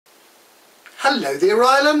Hello there,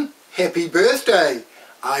 Rylan. Happy birthday.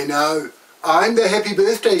 I know, I'm the Happy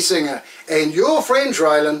Birthday Singer, and your friends,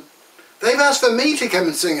 Rylan, they've asked for me to come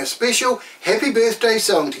and sing a special Happy Birthday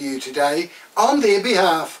song to you today on their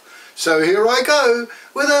behalf. So here I go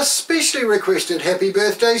with a specially requested Happy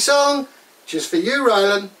Birthday song just for you,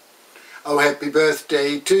 Rylan. Oh, happy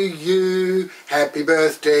birthday to you, happy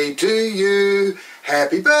birthday to you,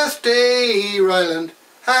 happy birthday, Ryland,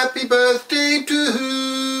 happy birthday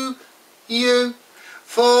to you.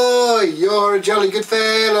 For you're a jolly good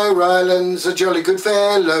fellow, Ryland's a jolly good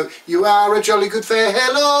fellow, you are a jolly good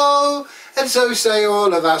fellow, and so say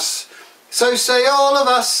all of us, so say all of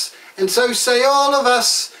us, and so say all of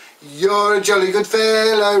us. You're a jolly good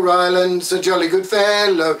fellow, Ryland's a jolly good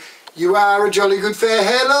fellow, you are a jolly good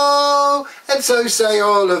fellow, and so say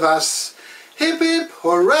all of us. Hip hip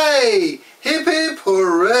hooray, hip hip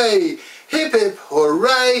hooray, hip hip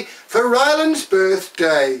hooray for Ryland's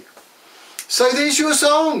birthday. So there's your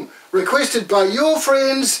song, requested by your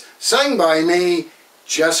friends, sang by me,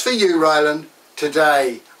 just for you, Ryland,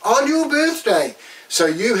 today, on your birthday. So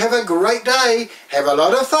you have a great day, have a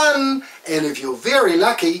lot of fun, and if you're very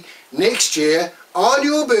lucky, next year, on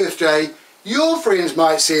your birthday, your friends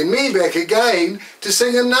might send me back again to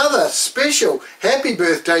sing another special happy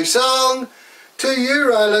birthday song to you,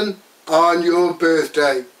 Ryland, on your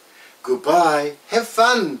birthday. Goodbye, have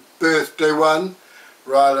fun, birthday one.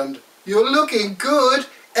 Ryland, you're looking good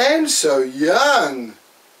and so young.